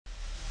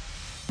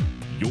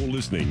You're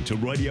listening to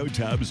Radio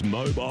Tab's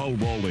Mobile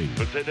Rolling,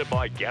 presented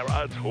by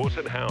Garrard's Horse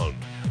and Hound,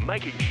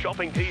 making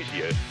shopping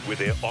easier with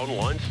their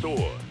online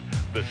store.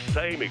 The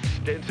same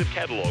extensive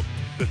catalogue,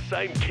 the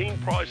same keen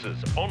prices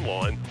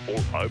online or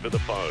over the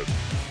phone.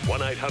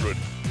 1800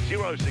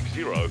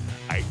 060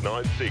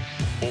 896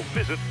 or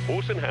visit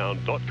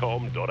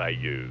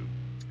horseandhound.com.au.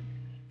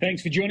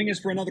 Thanks for joining us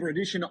for another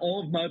edition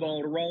of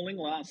Mobile Rolling.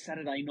 Last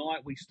Saturday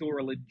night, we saw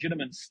a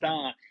legitimate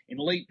star in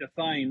Leap to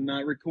Fame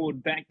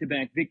record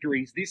back-to-back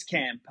victories this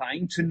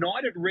campaign.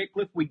 Tonight at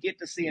Redcliffe, we get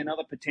to see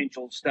another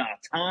potential star,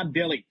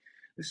 Tardelli.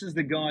 This is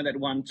the guy that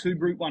won 2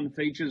 Group 1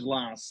 features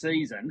last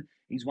season.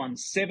 He's won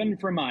 7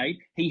 from 8.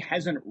 He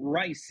hasn't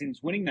raced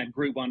since winning that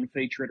Group 1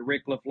 feature at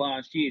Redcliffe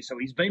last year, so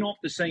he's been off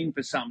the scene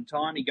for some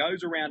time. He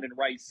goes around in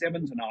race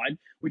 7 tonight,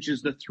 which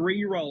is the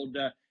 3-year-old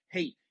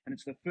heat. And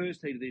it's the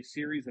first heat of this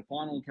series, the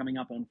final coming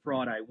up on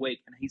Friday week,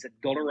 and he's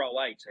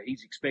 $1.08, so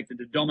he's expected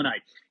to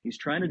dominate. His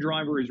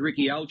trainer-driver is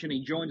Rickie Alchin.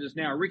 He joins us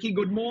now. Rickie,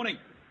 good morning.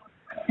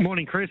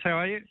 Morning, Chris. How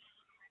are you?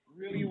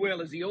 Really well.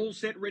 Is he all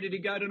set, ready to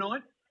go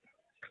tonight?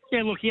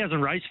 Yeah, look, he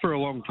hasn't raced for a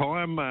long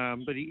time,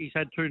 but he's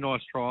had 2 nice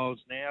trials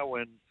now,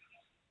 and,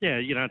 yeah,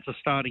 you know, it's a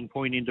starting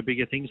point into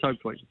bigger things,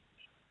 hopefully.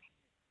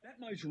 That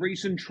most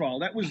recent trial,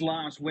 that was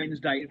last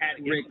Wednesday at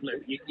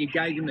Redcliffe. You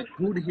gave him a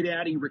good hit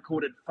out. He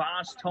recorded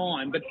fast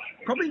time. But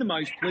probably the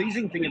most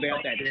pleasing thing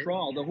about that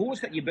trial, the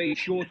horse that you be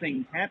Sure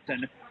Thing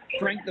captain,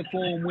 franked the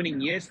form winning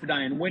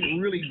yesterday and went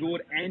really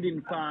good and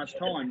in fast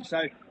time.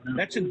 So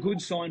that's a good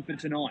sign for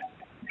tonight.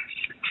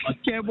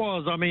 Yeah, it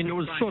was. I mean, it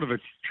was sort of a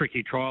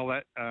tricky trial.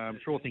 That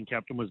Sure Thing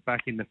captain was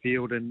back in the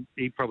field, and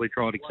he probably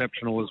tried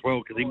exceptional as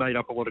well because he made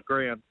up a lot of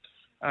ground.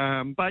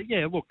 But,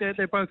 yeah, look,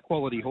 they're both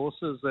quality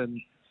horses,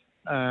 and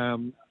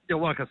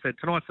like I said,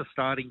 tonight's a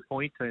starting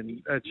point,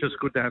 and it's just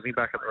good to have him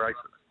back at the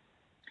races.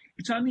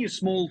 It's only a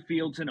small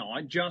field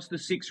tonight, just the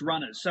 6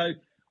 runners. So,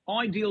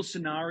 ideal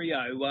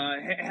scenario,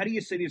 how do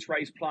you see this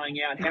race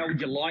playing out? How would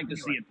you like to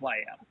see it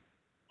play out?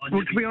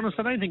 Well, to be honest,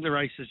 I don't think the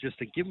race is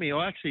just a give-me.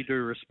 I actually do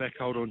respect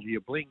Hold On To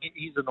Your Bling.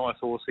 He's a nice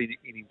horse in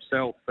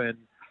himself, and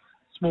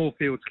small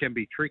fields can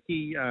be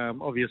tricky.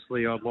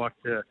 Obviously, I'd like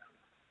to,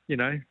 you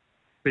know,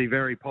 be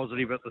very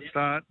positive at the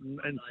start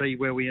and see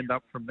where we end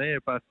up from there.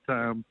 But,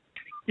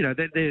 you know,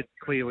 they're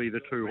clearly the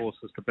 2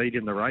 horses to beat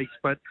in the race.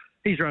 But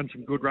he's run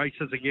some good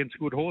races against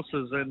good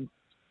horses. And,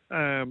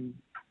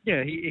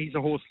 yeah, he's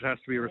a horse that has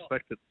to be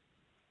respected.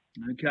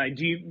 Okay.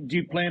 Do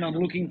you plan on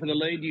looking for the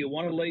lead? Do you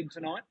want to lead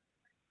tonight?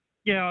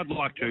 Yeah, I'd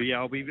like to. Yeah,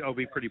 I'll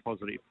be pretty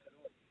positive.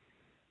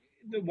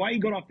 The way he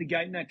got off the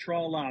gate in that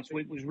trial last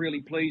week was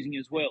really pleasing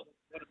as well.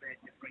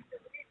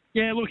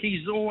 Yeah, look,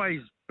 he's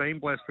always been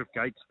blessed with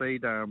gate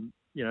speed.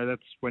 You know,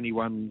 that's when he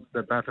won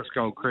the Bathurst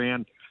Gold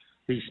Crown.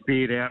 He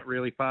speared out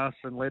really fast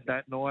and led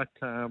that night.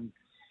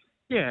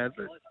 Yeah,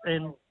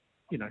 and,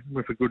 you know,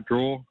 with a good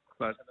draw.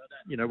 But,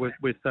 you know,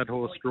 with that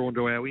horse drawn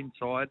to our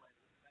inside,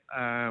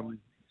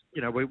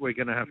 you know, we're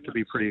going to have to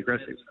be pretty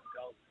aggressive.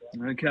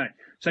 Okay.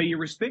 So you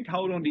respect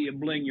Hold On To Your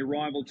Bling, your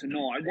rival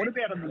tonight. What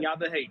about on the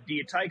other heat? Do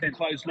you take a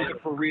close look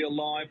at For Real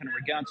Life and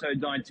Ragazzo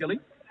Diatilli?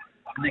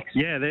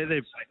 Yeah,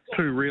 they're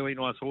 2 really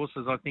nice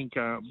horses. I think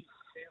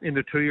in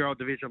the 2-year-old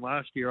division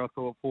last year, I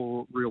thought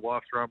For Real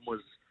Life's run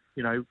was,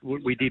 you know,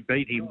 we did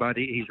beat him, but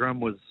his run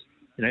was,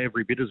 you know,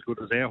 every bit as good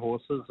as our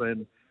horses,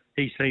 and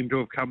he seemed to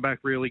have come back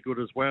really good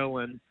as well.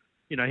 And,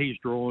 you know, he's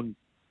drawn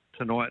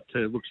tonight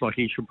to, looks like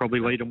he should probably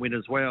lead and win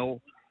as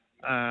well.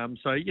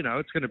 So, you know,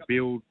 it's going to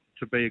build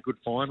to be a good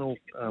final,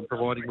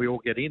 providing we all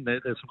get in.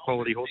 There's some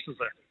quality horses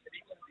there.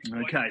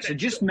 Okay, so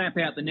just map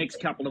out the next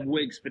couple of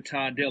weeks for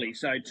Tardelli.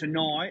 So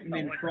tonight and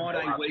then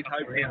Friday week,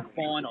 hopefully a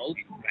final.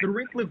 The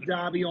Redcliffe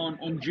Derby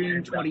on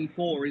June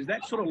 24, is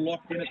that sort of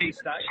locked in at this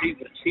stage?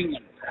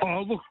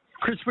 Oh, look,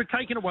 Chris, we're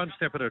taking it one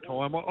step at a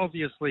time.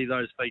 Obviously,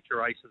 those feature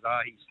races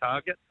are his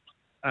target.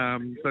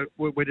 But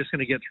we're just going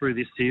to get through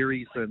this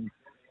series and,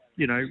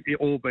 you know,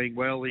 all being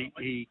well,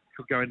 he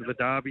could go into the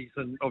derbies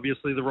and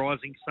obviously the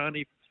Rising Sun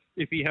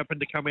if he happened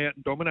to come out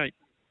and dominate.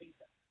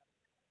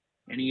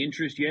 Any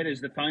interest yet? Has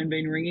the phone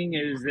been ringing?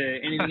 Is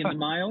there anything in the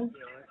mail?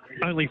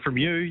 Only from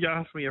you. You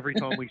ask me every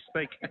time we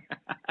speak.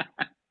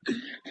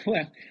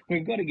 Well,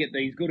 we've got to get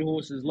these good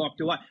horses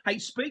locked away. Hey,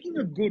 speaking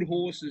of good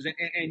horses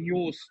and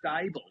your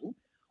stable,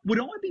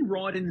 would I be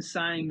right in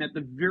saying that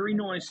the very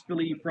nice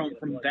filly from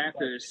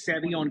Bathurst,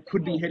 Savion,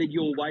 could be headed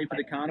your way for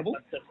the carnival?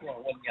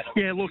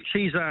 Yeah, look,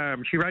 she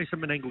raced at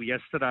Menangle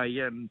yesterday,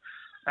 and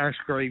Ash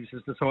Greaves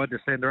has decided to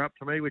send her up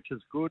to me, which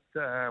is good.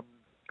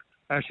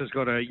 Ash has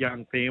got a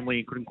young family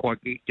and couldn't quite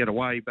get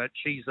away, but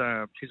she's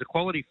a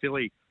quality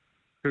filly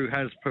who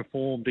has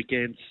performed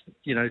against,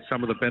 you know,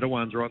 some of the better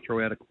ones right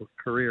throughout her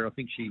career. I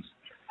think she's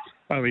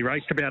only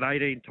raced about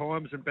 18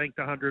 times and banked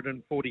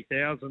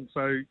 140,000.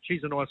 So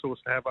she's a nice horse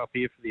to have up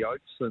here for the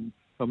Oaks, and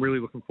I'm really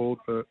looking forward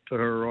to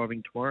her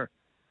arriving tomorrow.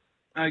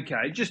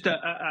 Okay, just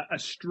a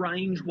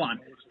strange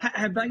one.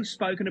 Have they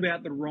spoken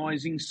about the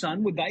Rising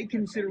Sun? Would they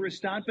consider a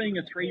start being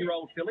a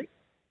 3-year-old filly?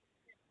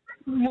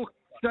 Look,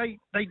 they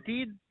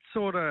did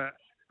sort of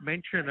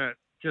mention it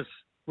just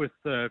with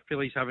the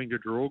fillies having to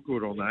draw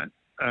good on that.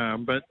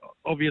 But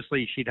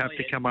obviously she'd have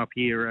to come up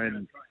here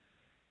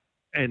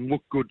and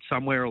look good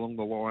somewhere along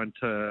the line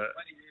to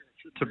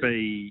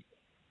be,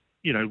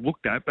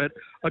 looked at. But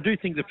I do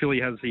think the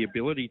filly has the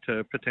ability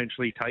to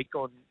potentially take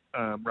on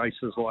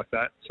races like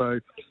that. So,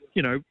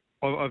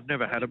 I've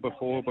never had her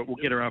before, but we'll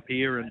get her up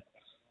here and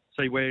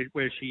see where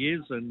she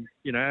is. And,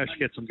 Ash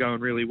gets them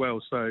going really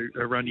well. So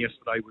her run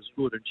yesterday was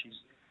good, and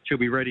she'll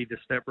be ready to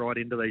step right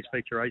into these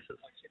feature races.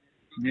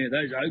 Yeah,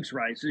 those Oaks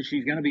races,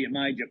 she's going to be a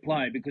major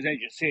play because, as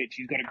you said,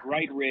 she's got a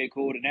great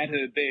record, and at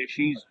her best,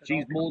 she's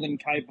more than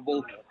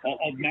capable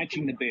of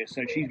matching the best.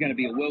 So she's going to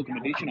be a welcome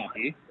addition up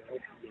here.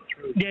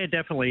 Yeah,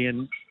 definitely.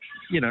 And,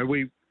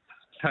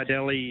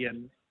 Tardelli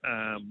and,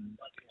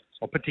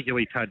 or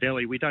particularly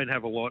Tardelli, we don't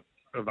have a lot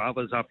of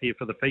others up here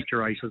for the feature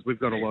races. We've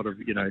got a lot of,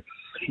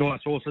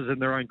 nice horses in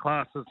their own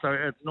classes. So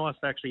it's nice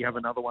to actually have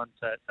another one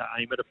to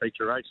aim at a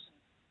feature race.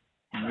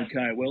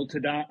 Okay, well,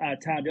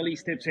 Tardelli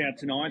steps out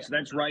tonight, so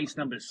that's race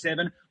number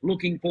 7.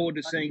 Looking forward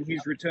to seeing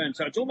his return.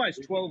 So it's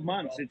almost 12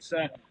 months. It's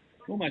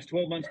almost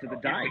 12 months to the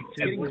day. It's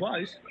getting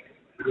close.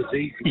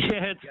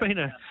 Yeah,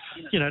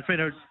 it's been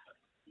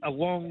a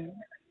long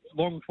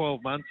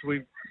 12 months.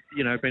 We've,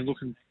 been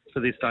looking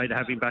for this day to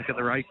have him back at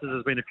the races.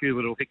 There's been a few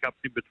little hiccups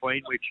in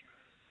between, which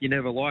you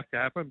never like to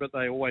happen, but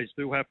they always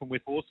do happen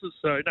with horses.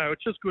 So, no,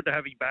 it's just good to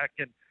have him back.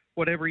 And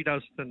whatever he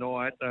does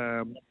tonight,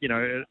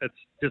 it's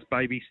just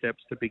baby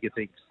steps to bigger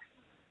things.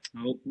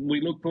 Well, we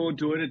look forward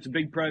to it. It's a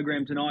big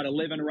program tonight,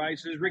 11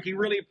 races. Rickie,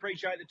 really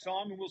appreciate the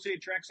time, and we'll see you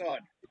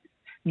trackside.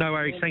 No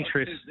worries. Thanks,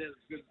 Chris.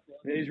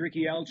 There's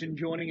Rickie Alchin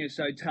joining us.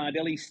 So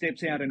Tardelli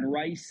steps out in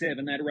race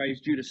 7. That race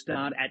due to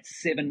start at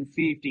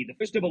 7:50. The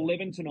first of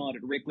 11 tonight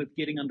at Redcliffe,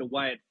 getting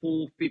underway at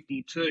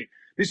 4:52.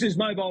 This is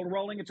Mobile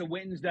Rolling. It's a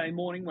Wednesday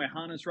morning. We're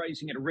harness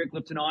racing at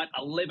Redcliffe tonight.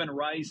 11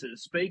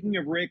 races. Speaking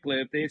of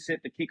Redcliffe, they're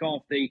set to kick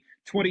off the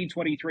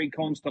 2023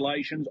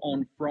 Constellations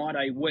on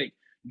Friday week.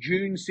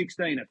 June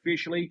 16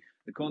 officially,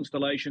 the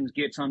Constellations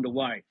gets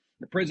underway.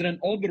 The president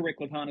of the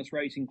Redcliffe Harness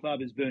Racing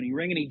Club is Bernie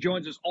Ring, and he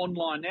joins us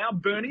online now.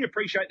 Bernie,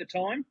 appreciate the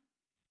time.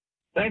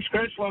 Thanks,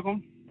 Chris.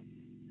 Welcome.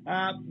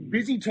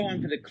 Busy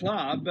time for the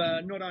club,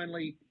 not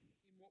only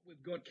in what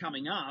we've got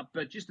coming up,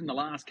 but just in the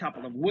last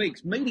couple of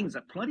weeks. Meetings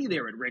are plenty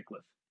there at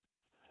Redcliffe.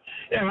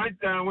 Yeah, mate,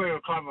 we're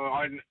a club.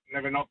 I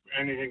never knock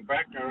anything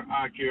back.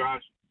 RQ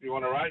asks, do you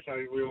want to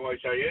race? We always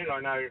say yes. I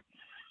know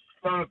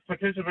some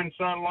participants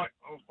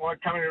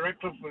like coming to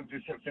Redcliffe. We've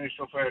just finished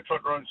off our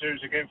trot rod series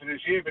again for this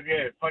year. But,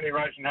 yeah, plenty of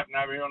racing happening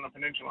over here on the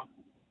peninsula.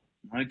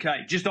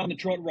 Okay, just on the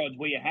trot rods,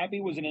 were you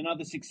happy? Was it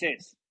another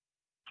success?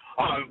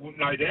 Oh,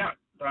 no doubt.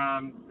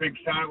 Big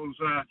stables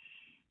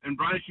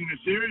embracing the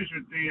series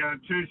with the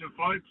twos of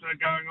floats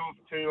going off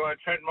to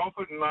Trent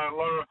Moffat, and a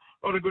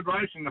lot of good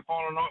racing. The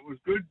final night was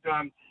good.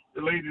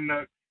 The lead in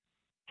the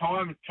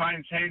time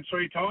changed hands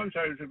 3 times,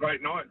 so it was a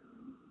great night.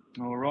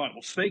 All right.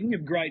 Well, speaking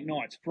of great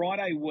nights,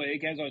 Friday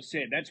week, as I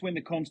said, that's when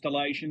the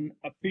Constellation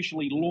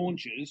officially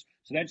launches.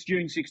 So that's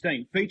June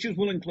 16. Features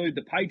will include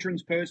the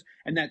Patrons Purse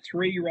and that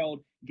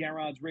 3-year-old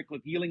Garrard's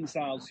Redcliffe Yearling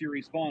Sales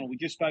Series final. We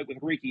just spoke with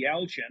Rickie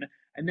Alchin.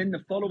 And then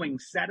the following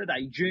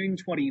Saturday, June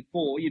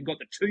 24, you've got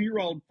the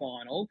 2-year-old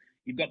final.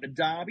 You've got the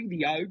Derby,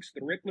 the Oaks,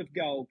 the Redcliffe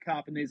Gold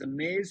Cup, and there's a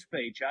Mares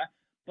feature.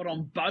 But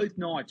on both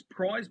nights,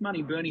 prize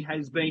money, Bernie,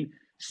 has been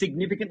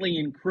significantly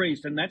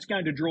increased, and that's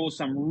going to draw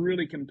some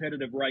really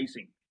competitive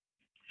racing.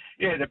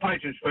 Yeah, the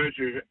Patrons First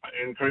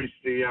increased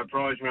the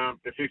prize amount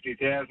up to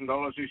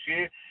 $50,000 this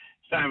year.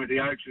 Same with the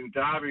Oaks and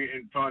Derby,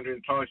 and trying to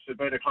entice the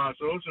better class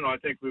horses, and I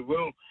think we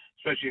will,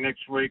 especially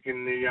next week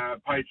in the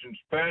Patrons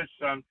First.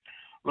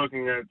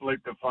 Looking at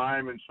Leap to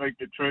Fame and Speak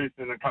the Truth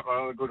and a couple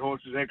of other good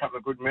horses there, a couple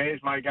of good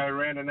mares may go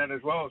around in that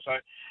as well. So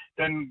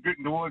then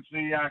getting towards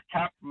the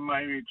Cup,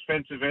 maybe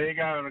Expensive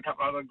Ego and a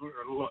couple of other good,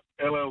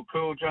 LL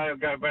Cool J will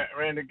go back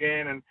around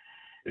again, and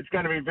it's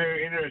going to be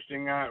very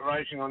interesting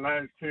racing on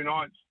those 2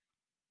 nights.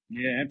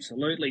 Yeah,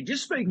 absolutely.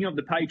 Just speaking of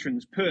the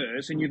Patrons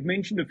Purse, and you've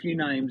mentioned a few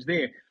names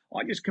there,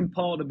 I just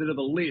compiled a bit of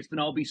a list, and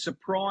I'll be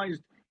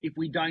surprised if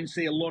we don't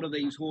see a lot of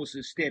these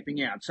horses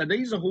stepping out. So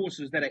these are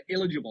horses that are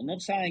eligible,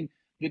 not saying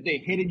that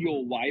they're headed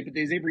your way, but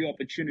there's every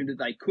opportunity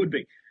they could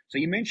be. So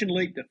you mentioned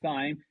Leap to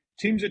Fame,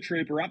 Tim's a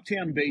Trooper,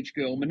 Uptown Beach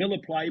Girl, Manila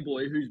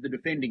Playboy, who's the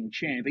defending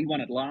champ. He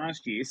won it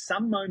last year.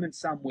 Some Moment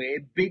Somewhere,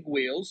 Big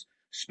Wheels,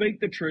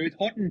 Speak the Truth,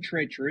 Hot and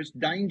Treacherous,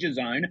 Danger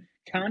Zone,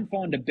 Can't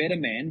Find a Better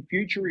Man,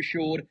 Future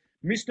Assured,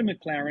 Mr.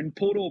 McLaren,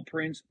 Port-au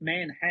Prince,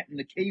 Manhattan,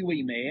 the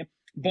Kiwi Mare,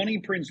 Bonnie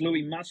Prince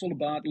Louis, Muscle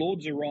Bart,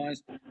 Lords of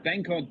Rise,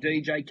 Bangkok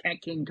DJ,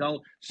 Cat King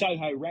Cole,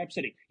 Soho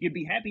Rhapsody. You'd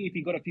be happy if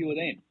you got a few of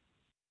them.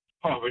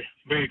 Oh, we're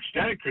very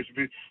ecstatic, Chris. It'd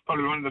be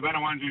probably one of the better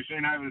ones we've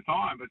seen over the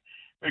time, but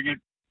we get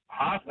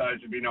half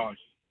those would be nice.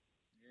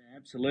 Yeah,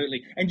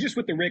 absolutely. And just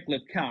with the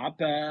Redcliffe Cup,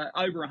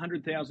 over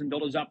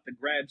 $100,000 up for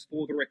grabs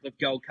for the Redcliffe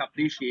Gold Cup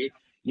this year.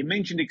 You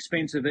mentioned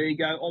Expensive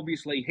Ego.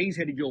 Obviously, he's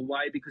headed your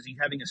way because he's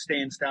having a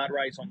stand-start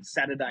race on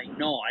Saturday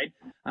night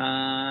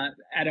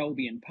at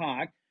Albion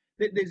Park.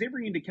 There's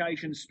every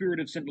indication Spirit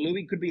of St.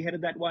 Louis could be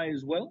headed that way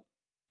as well.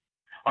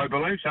 I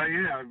believe so,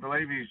 yeah. I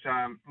believe he's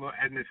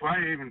heading this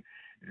way. Even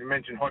you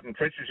mentioned Hot and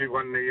Treacherous, who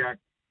won the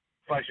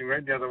flashing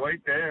red the other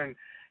week there, and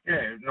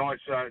yeah, nice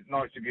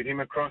to get him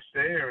across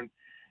there. And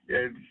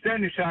yeah,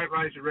 Stanley Sharp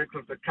race at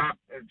Redcliffe the Cup,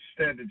 it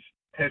stood its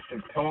test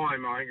of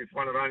time. I think it's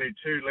one of only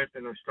two left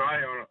in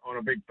Australia on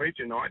a big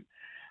feature night.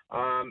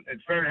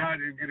 It's very hard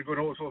to get a good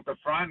horse off the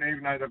front,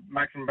 even though the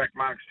maximum back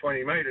mark's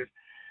 20 metres.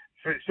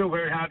 So it's still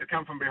very hard to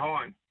come from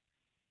behind.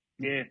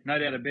 Yeah, no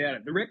doubt about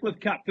it. The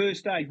Redcliffe Cup first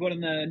stage, what, in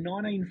the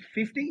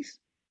 1950s?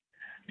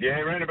 Yeah,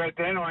 around about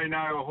then, I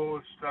know a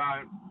horse,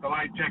 the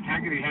late Jack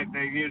Haggerty had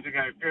there years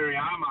ago, Fairy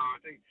Armour. I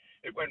think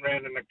it went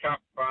round in the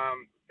Cup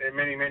there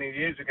many, many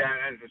years ago.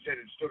 And as I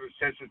said, it stood its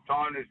test of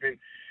time. There's been,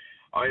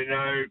 I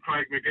know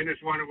Craig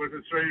McGuinness won it with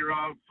a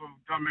 3-year-old from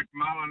Don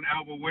McMullen.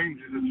 Alba Wings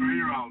is a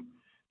 3-year-old.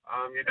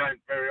 You don't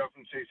very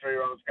often see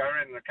 3-year-olds go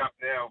around in the Cup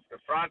now off the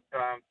front.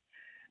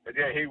 But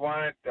yeah, he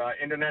won it.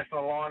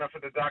 International liner for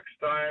the Duck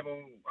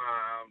Stable.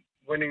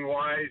 Winning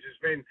ways. There's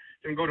been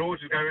some good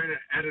horses go around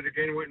at it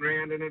again, went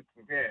round in it.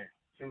 Yeah,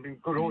 some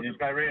good horses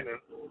go around it.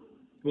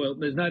 Well,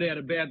 there's no doubt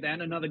about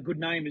that. Another good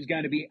name is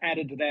going to be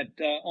added to that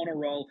honour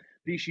roll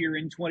this year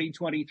in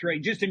 2023.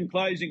 Just in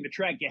closing, the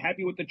track, you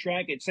happy with the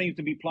track? It seems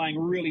to be playing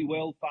really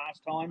well,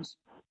 fast times.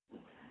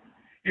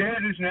 Yeah,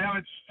 it is now.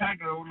 It's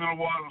taken a little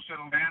while to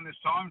settle down this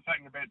time. It's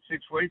taken about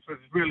 6 weeks, but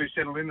it's really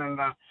settled in, and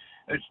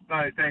it's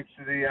thanks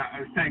to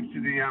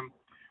the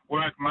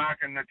work Mark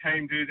and the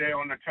team do there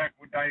on the track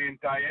day in,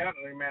 day out,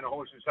 and the amount of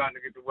horses starting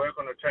to get to work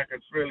on the track.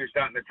 It's really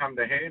starting to come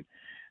to hand.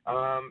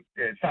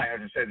 As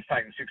I said, it's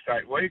taken 6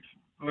 to 8 weeks,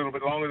 a little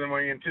bit longer than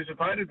we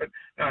anticipated, but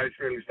no, it's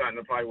really starting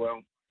to play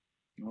well.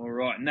 All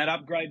right, and that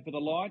upgrade for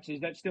the lights,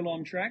 is that still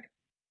on track?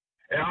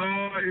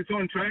 It's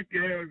on track,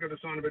 yeah. I've got to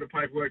sign a bit of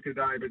paperwork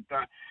today, but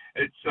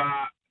it's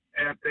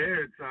out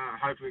there. It's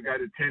hopefully go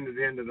to 10 at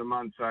the end of the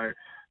month. So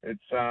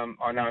it's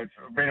I know it's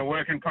been a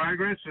work in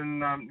progress,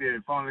 and yeah,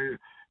 finally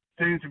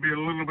seems to be a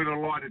little bit of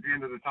light at the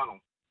end of the tunnel.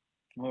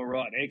 All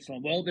right,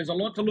 excellent. Well, there's a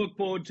lot to look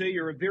forward to.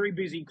 You're a very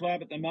busy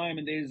club at the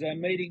moment. There's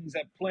meetings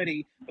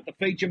plenty, but the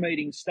feature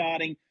meeting's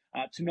starting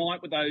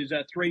tonight with those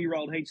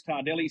 3-year-old heats.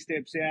 Tardelli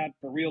steps out,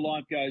 the real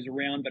life goes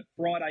around. But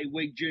Friday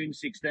week, June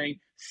 16,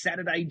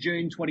 Saturday,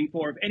 June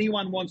 24. If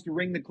anyone wants to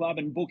ring the club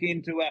and book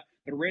into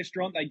the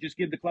restaurant, they just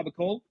give the club a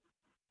call.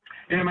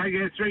 Yeah, mate,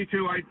 yeah,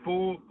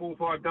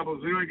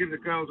 3284-4500. Give the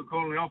girls a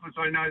call in the office.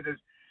 I know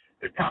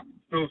the cup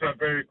fills up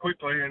very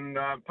quickly, and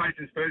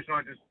patrons first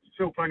night, there's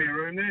still plenty of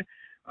room there.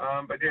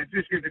 But yeah,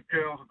 just give the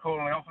girls a call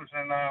in the office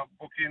and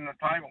book you in the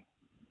table.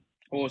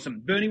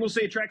 Awesome. Bernie, we'll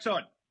see you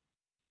trackside.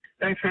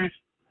 Thanks, Chris.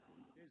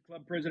 There's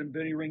Club President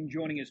Bernie Ring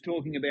joining us,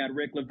 talking about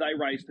Redcliffe. They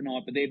race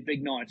tonight, but their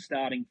big night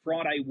starting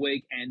Friday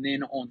week and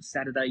then on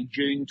Saturday,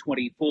 June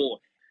 24.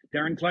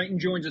 Darren Clayton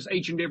joins us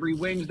each and every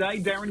Wednesday.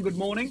 Darren, good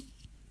morning.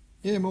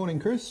 Yeah, morning,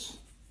 Chris.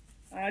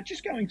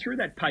 Just going through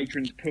that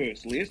patrons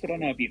purse list, I don't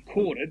know if you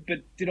caught it, but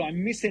did I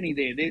miss any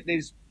there?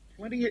 There's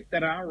plenty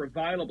that are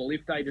available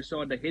if they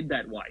decide to head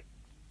that way.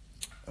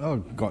 I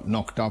got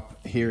knocked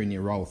up hearing you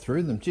roll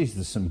through them. Geez,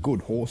 there's some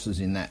good horses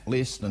in that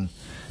list, and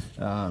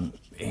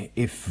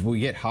if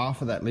we get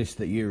half of that list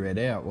that you read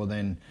out, well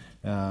then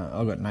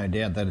I've got no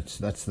doubt that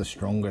that's the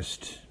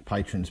strongest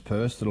patrons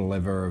purse that'll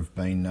ever have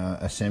been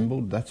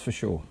assembled, that's for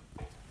sure.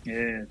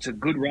 Yeah, it's a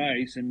good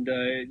race, and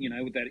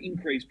with that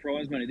increased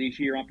prize money this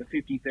year up to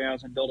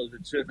 $50,000,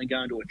 it's certainly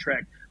going to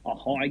attract a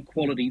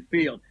high-quality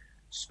field.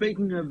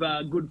 Speaking of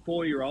good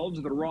 4-year-olds,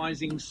 the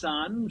Rising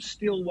Sun,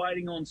 still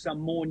waiting on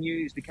some more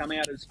news to come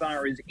out as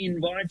far as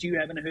invites. You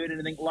haven't heard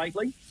anything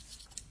lately?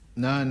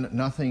 No,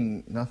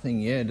 nothing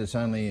yet. It's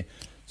only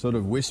sort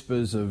of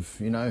whispers of,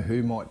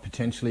 who might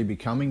potentially be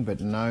coming, but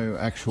no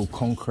actual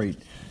concrete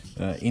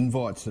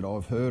invites that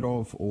I've heard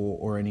of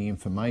or any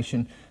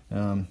information.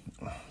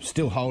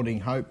 Still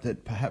holding hope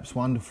that perhaps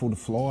Wonderful to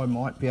Fly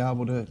might be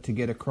able to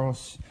get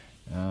across.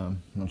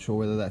 Not sure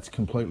whether that's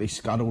completely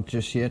scuttled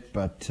just yet,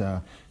 but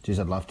geez,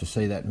 I'd love to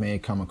see that mare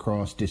come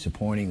across.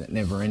 Disappointing that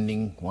Never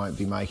Ending won't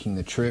be making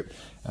the trip.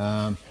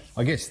 I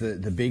guess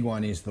the big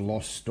one is the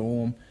Lost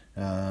Storm.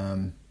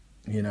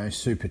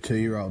 Super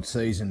 2-year-old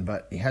season,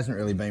 but he hasn't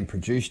really been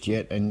produced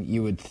yet, and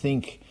you would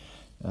think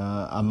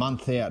a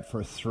month out for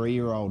a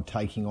 3-year-old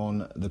taking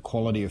on the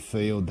quality of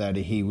field that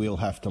he will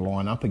have to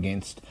line up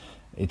against,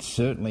 it's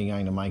certainly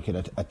going to make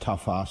it a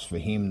tough ask for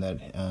him that,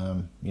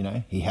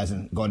 he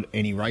hasn't got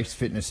any race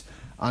fitness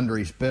under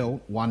his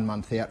belt 1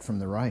 month out from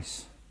the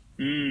race.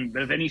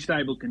 But if any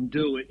stable can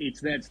do it, it's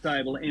that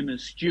stable, Emma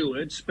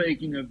Stewart.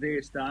 Speaking of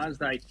their stars,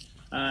 they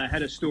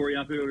had a story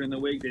up earlier in the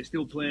week. They're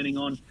still planning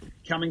on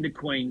coming to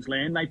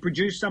Queensland. They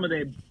produced some of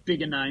their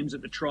bigger names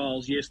at the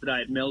trials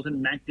yesterday at Melton.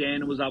 Mac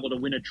Dan was able to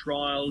win a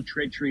trial.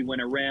 Treachery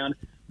went around.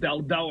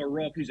 Balboa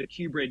Rock, who's a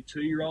Q-bred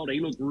 2-year-old, he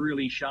looked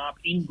really sharp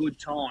in good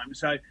time.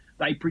 So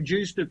they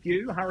produced a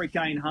few.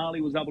 Hurricane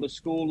Harley was able to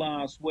score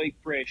last week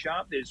fresh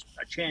up. There's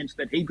a chance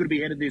that he could be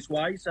headed this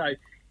way. So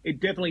it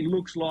definitely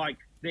looks like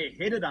they're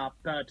headed up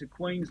to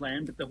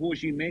Queensland. But the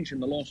horse you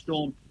mentioned, the Lost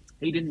Storm,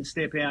 he didn't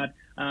step out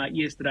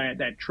yesterday at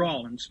that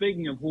trial. And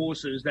speaking of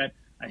horses that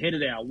are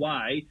headed our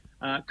way,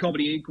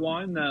 Cobbity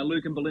Equine,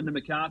 Luke and Belinda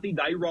McCarthy,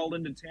 they rolled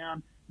into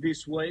town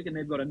this week, and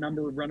they've got a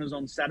number of runners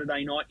on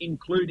Saturday night,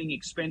 including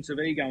Expensive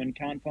Ego, and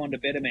Can't Find a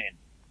Better Man.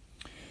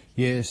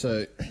 Yeah,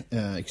 so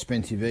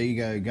Expensive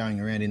Ego going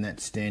around in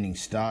that standing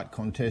start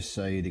contest,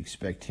 so you'd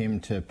expect him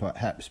to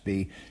perhaps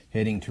be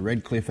heading to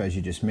Redcliffe, as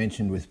you just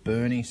mentioned, with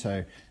Bernie.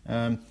 So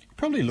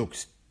probably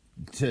looks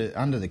to,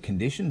 under the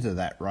conditions of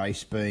that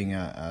race, being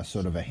a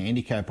sort of a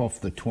handicap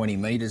off the 20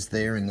 metres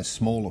there in the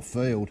smaller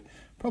field,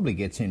 probably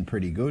gets in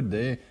pretty good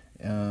there.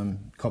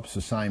 Cops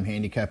the same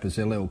handicap as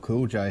LL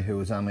Cool J, who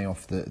was only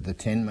off the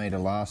 10 metre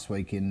last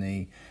week in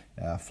the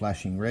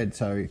flashing red,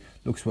 so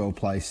looks well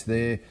placed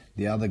there.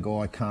 The other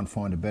guy, Can't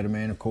Find a Better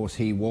Man, of course,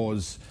 he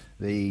was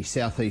the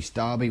Southeast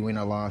Derby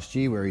winner last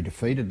year, where he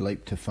defeated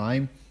Leap to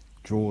Fame.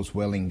 Draws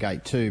well in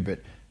gate 2, but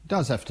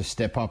does have to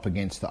step up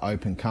against the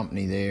Open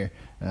Company there,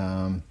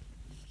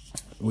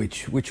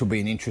 which will be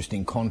an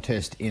interesting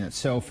contest in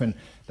itself. And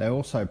they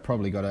also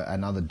probably got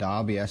another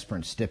Derby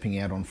aspirant stepping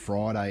out on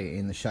Friday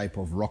in the shape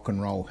of Rock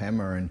and Roll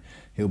Hammer, and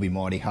he'll be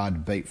mighty hard to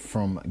beat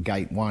from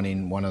gate 1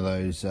 in one of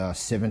those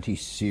 70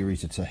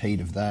 series. It's a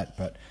heat of that,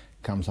 but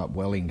comes up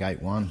well in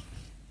gate 1.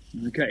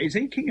 Okay, is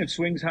he King of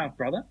Swing's half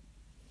brother?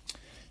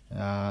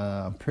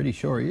 I'm pretty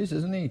sure he is,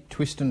 isn't he?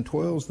 Twist and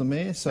Twirl's the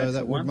mare, so That's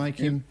that would make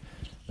him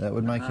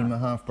a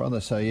half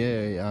brother. So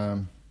yeah,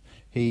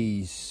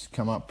 he's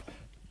come up,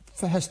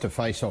 has to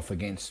face off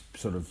against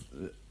sort of,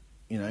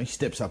 he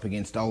steps up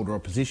against older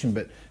opposition,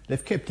 but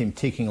they've kept him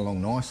ticking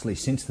along nicely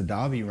since the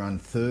Derby run,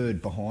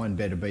 third behind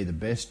Better Be the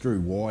Best, drew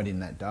wide in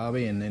that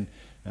Derby, and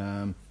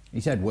then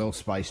he's had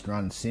well-spaced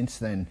runs since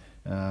then.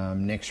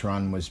 Next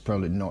run was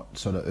probably not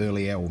sort of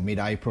early or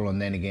mid-April,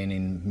 and then again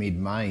in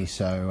mid-May,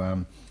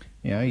 so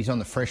he's on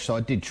the fresh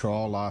side. Did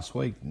trial last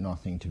week,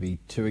 nothing to be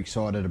too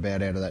excited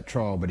about out of that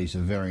trial, but he's a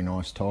very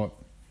nice type.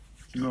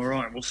 All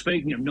right. Well,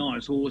 speaking of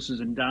nice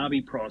horses and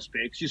Derby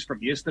prospects, just from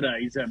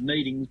yesterday's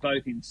meetings,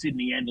 both in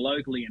Sydney and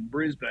locally in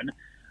Brisbane,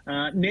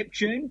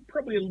 Neptune,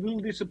 probably a little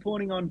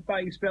disappointing on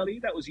face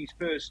value. That was his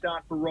first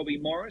start for Robbie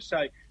Morris,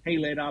 so he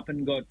led up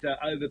and got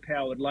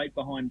overpowered late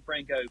behind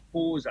Franco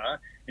Forza.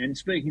 And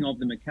speaking of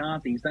the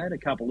McCarthys, they had a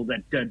couple of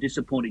that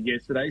disappointed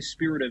yesterday.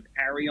 Spirit of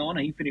Arion,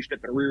 he finished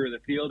at the rear of the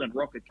field, and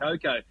Rocket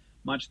Coco,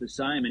 much the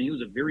same, and he was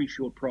a very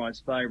short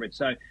price favourite.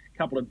 So a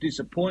couple of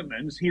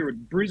disappointments here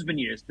at Brisbane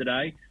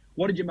yesterday.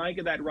 What did you make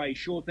of that race?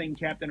 Sure Thing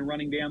Captain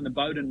running down the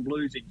Bowden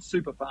Blues in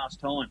super fast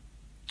time.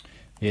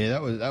 Yeah,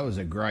 that was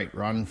a great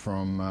run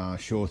from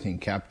Sure Thing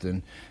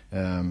Captain.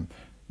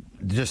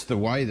 Just the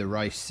way the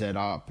race set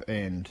up,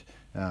 and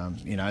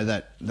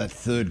that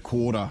third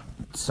quarter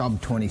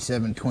sub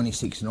 27,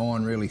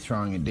 26.9, really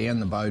throwing it down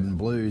the Bowden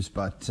Blues.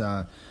 But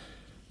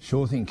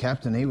Sure Thing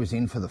Captain, he was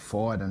in for the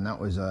fight, and that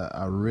was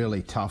a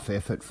really tough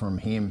effort from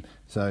him.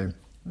 So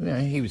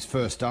he was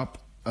first up.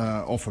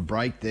 Off a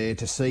break there,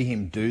 to see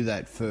him do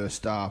that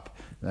first up,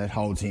 that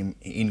holds him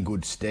in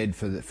good stead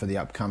for the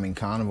upcoming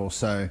carnival.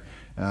 So,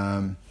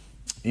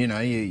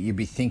 you'd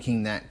be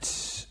thinking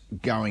that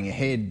going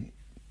ahead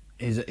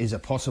is a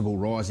possible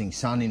rising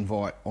sun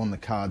invite on the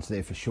cards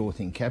there for Sure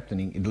Thing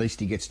Captain. At least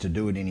he gets to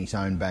do it in his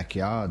own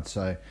backyard.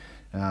 So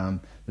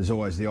there's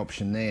always the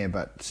option there,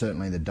 but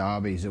certainly the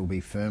Derbies will be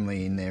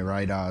firmly in their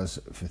radars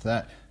for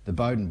that. The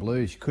Bowden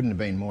Blues couldn't have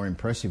been more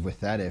impressive with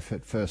that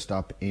effort, first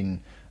up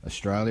in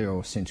Australia,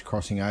 or since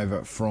crossing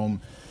over from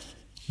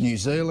New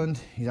Zealand.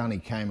 He only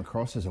came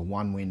across as a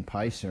one-win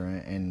pacer,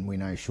 and we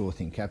know Sure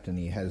Thing Captain,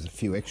 he has a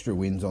few extra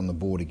wins on the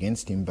board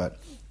against him, but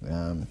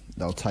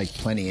they'll take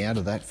plenty out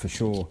of that for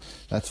sure.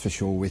 That's for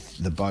sure with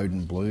the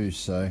Bowden Blues.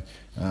 So,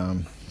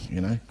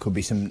 could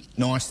be some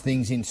nice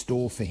things in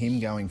store for him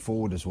going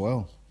forward as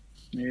well.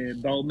 Yeah,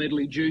 Bold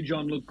Medley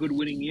Jujon looked good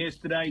winning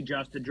yesterday.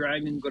 Just a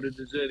Dragon got a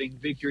deserving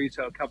victory,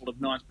 so a couple of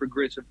nice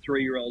progressive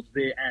 3-year-olds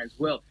there as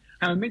well.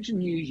 I mentioned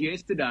news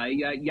yesterday,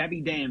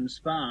 Yabby Dams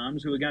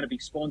Farms, who are going to be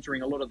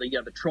sponsoring a lot of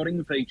the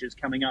trotting features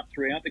coming up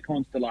throughout the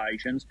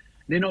Constellations.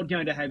 They're not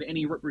going to have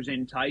any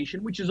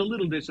representation, which is a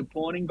little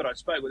disappointing, but I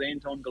spoke with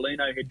Anton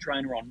Galeno, head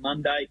trainer, on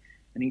Monday,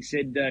 and he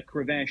said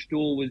Cravache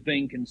Door was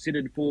being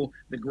considered for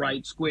the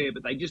Great Square,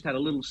 but they just had a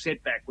little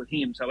setback with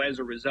him, so as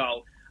a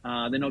result,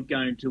 they're not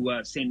going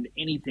to send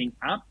anything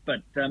up,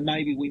 but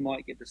maybe we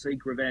might get to see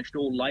Cravache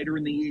Door later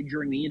in the year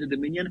during the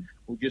Inter-Dominion.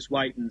 We'll just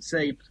wait and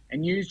see.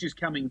 And news just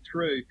coming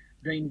through,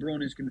 Dean Braun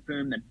has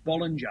confirmed that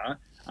Bollinger,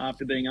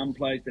 after being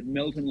unplaced at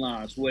Melton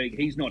last week,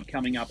 he's not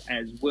coming up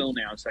as well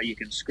now, so you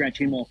can scratch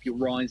him off your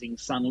rising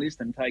sun list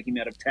and take him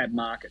out of tab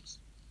markets.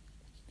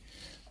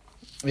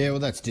 Yeah, well,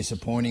 that's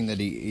disappointing that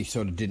he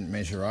sort of didn't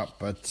measure up,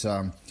 but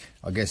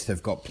I guess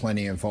they've got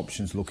plenty of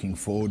options looking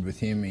forward with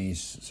him.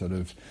 He's sort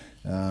of...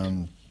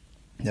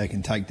 they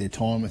can take their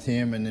time with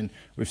him, and then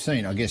we've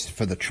seen, I guess,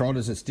 for the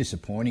trotters, it's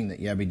disappointing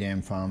that Yabby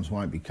Dam Farms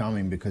won't be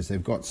coming, because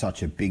they've got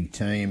such a big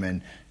team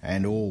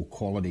and all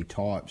quality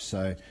types.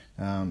 So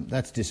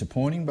that's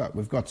disappointing, but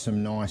we've got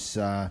some nice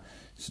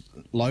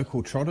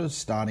local trotters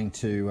starting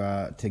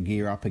to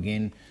gear up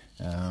again.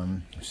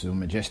 So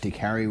Majestic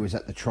Harry was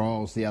at the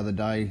trials the other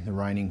day, the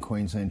reigning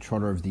Queensland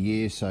Trotter of the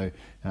Year, so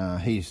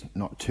he's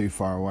not too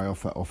far away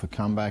off a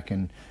comeback.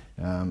 And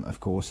of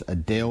course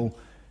Adele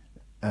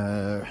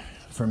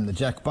from the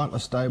Jack Butler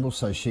stable,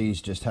 so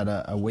she's just had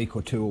a week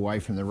or two away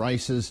from the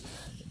races.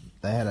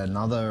 They had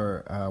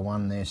another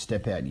one there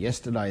step out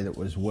yesterday that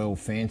was well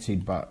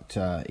fancied, but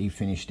he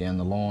finished down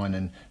the line.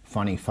 And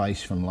Funny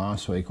Face from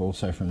last week,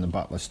 also from the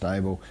Butler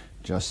stable,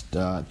 just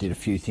did a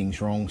few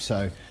things wrong,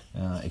 so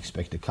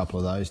expect a couple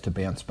of those to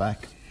bounce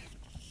back.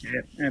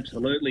 Yeah,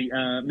 absolutely.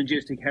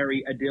 Majestic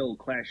Harry Adele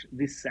clash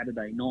this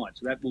Saturday night,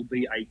 so that will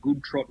be a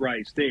good trot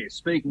race there.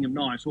 Speaking of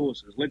nice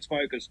horses, let's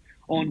focus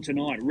on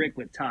tonight.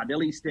 Reckless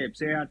Tardelli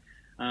steps out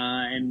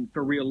and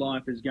for real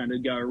life is going to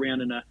go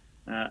around in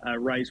a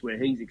race where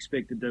he's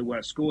expected to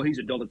score. He's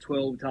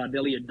 $1.12,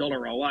 Tardelli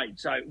 $1.08.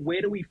 So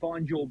where do we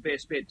find your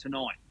best bet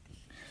tonight?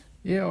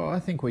 Yeah, well, I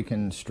think we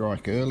can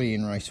strike early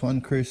in race 1,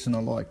 Chris, and I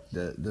like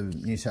the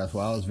New South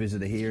Wales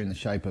visitor here in the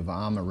shape of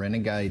Armour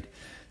Renegade.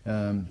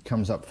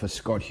 Comes up for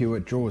Scott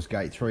Hewitt, draws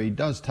gate 3,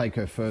 does take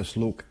her first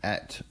look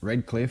at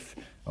Redcliffe,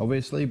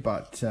 obviously,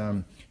 but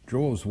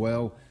draws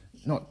well.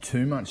 Not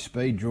too much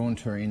speed drawn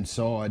to her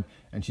inside,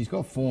 and she's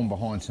got form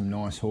behind some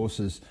nice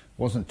horses.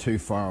 Wasn't too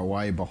far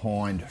away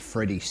behind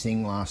Freddie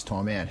Singh last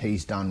time out.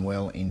 He's done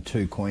well in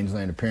 2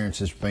 Queensland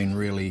appearances, been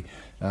really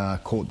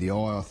caught the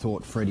eye, I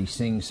thought, Freddie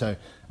Singh. So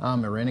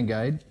Armour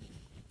Renegade,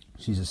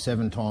 she's a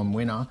 7-time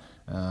winner,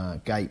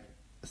 gate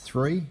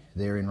 3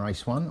 there in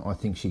race 1. I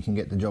think she can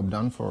get the job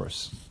done for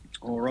us.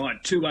 All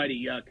right,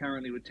 280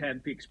 currently with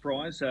tab fixed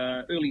price.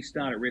 Early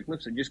start at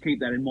Redcliffe, so just keep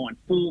that in mind.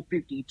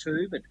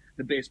 452, but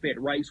the best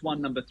bet, race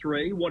 1, number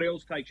 3. What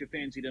else takes your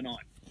fancy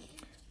tonight?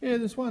 Yeah,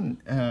 there's one,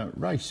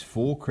 race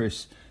 4,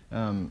 Chris.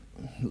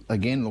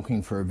 Again,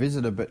 looking for a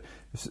visitor, but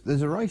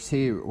there's a race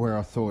here where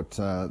I thought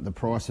the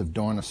price of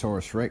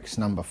Dinosaurus Rex,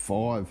 number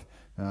 5,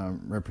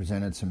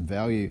 represented some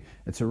value.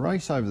 It's a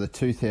race over the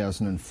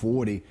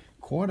 2040.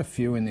 Quite a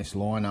few in this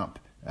lineup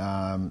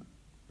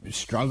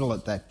struggle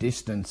at that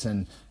distance,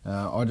 and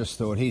I just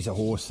thought he's a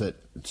horse that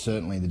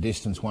certainly the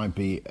distance won't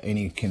be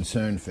any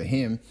concern for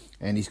him,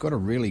 and he's got a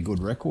really good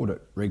record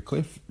at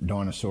Redcliffe,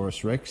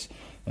 Dinosaurus Rex,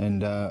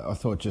 and I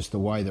thought just the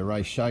way the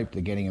race shaped,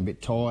 they're getting a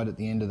bit tired at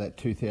the end of that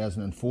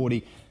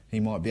 2040, he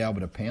might be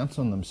able to pounce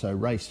on them. So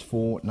race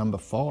 4, number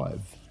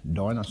 5,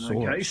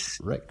 Dinosaurus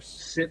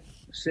Rex.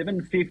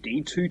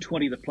 750,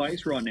 220 the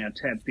place right now,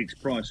 tab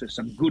fixed price. So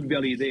some good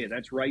value there.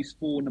 That's race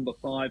 4, number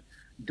 5,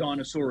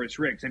 Dinosaurus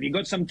Rex. Have you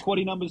got some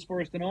 20 numbers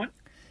for us tonight?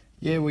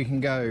 Yeah, we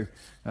can go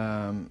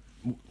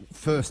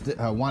first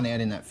one out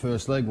in that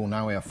first leg. We'll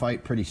know our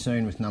fate pretty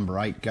soon with number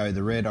 8, Go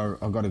the Red.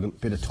 I've got a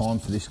bit of time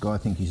for this guy. I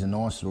think he's a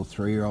nice little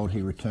 3-year-old.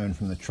 He returned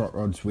from the Trot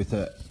Rods with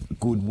a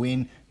good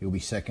win. He'll be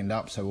second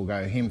up, so we'll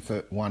go him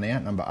for one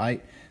out, number 8.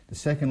 The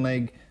second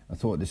leg, I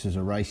thought this was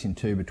a race in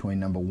 2 between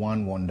number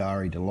 1,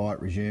 Wandari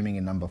Delight resuming,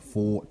 and number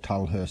 4,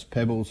 Tulhurst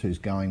Pebbles, who's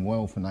going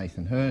well for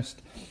Nathan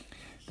Hurst.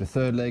 The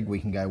third leg, we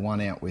can go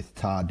one out with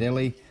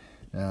Tardelli.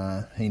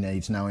 He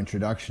needs no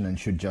introduction and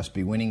should just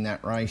be winning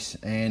that race.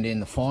 And in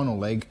the final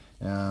leg,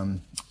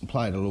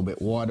 play it a little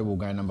bit wider. We'll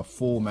go number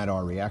 4, Mad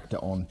Eye Reactor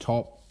on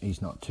top.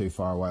 He's not too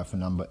far away for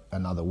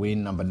another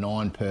win. Number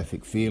 9,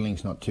 Perfect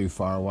Feelings, not too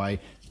far away.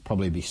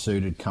 Probably be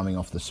suited coming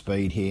off the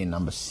speed here.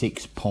 Number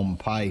 6,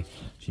 Pompeii.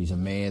 She's a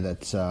mare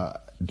that's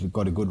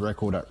got a good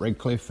record at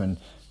Redcliffe and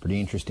pretty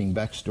interesting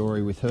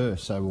backstory with her.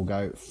 So we'll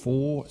go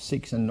 4,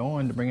 6 and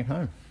 9 to bring it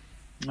home.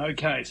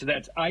 Okay, so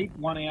that's 8,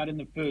 1 out in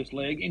the first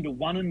leg, into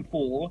 1 and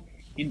 4,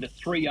 into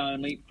 3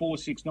 only, 4,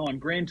 6, 9.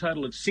 Grand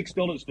total of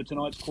 $6 for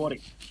tonight's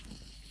quaddie.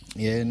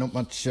 Yeah, not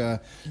much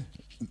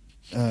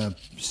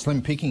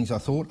slim pickings, I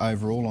thought,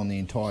 overall on the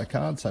entire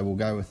card. So we'll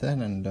go with that,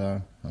 and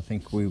I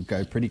think we'll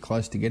go pretty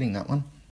close to getting that one.